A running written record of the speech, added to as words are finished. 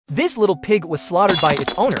This little pig was slaughtered by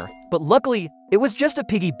its owner, but luckily, it was just a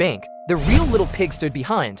piggy bank. The real little pig stood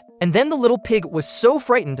behind, and then the little pig was so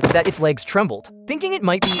frightened that its legs trembled. Thinking it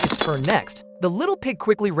might be its turn next, the little pig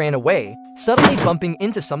quickly ran away, suddenly bumping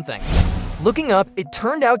into something. Looking up, it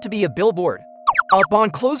turned out to be a billboard. Upon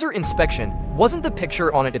closer inspection, wasn't the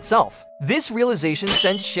picture on it itself. This realization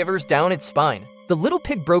sent shivers down its spine. The little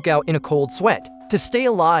pig broke out in a cold sweat. To stay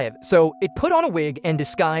alive, so it put on a wig and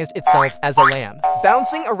disguised itself as a lamb,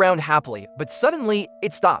 bouncing around happily, but suddenly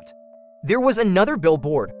it stopped. There was another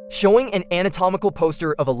billboard showing an anatomical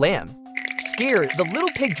poster of a lamb. Scared, the little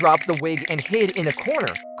pig dropped the wig and hid in a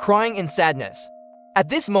corner, crying in sadness. At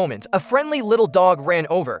this moment, a friendly little dog ran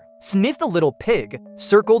over, sniffed the little pig,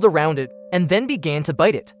 circled around it, and then began to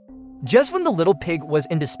bite it. Just when the little pig was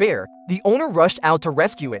in despair, the owner rushed out to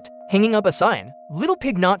rescue it, hanging up a sign, "Little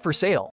pig not for sale."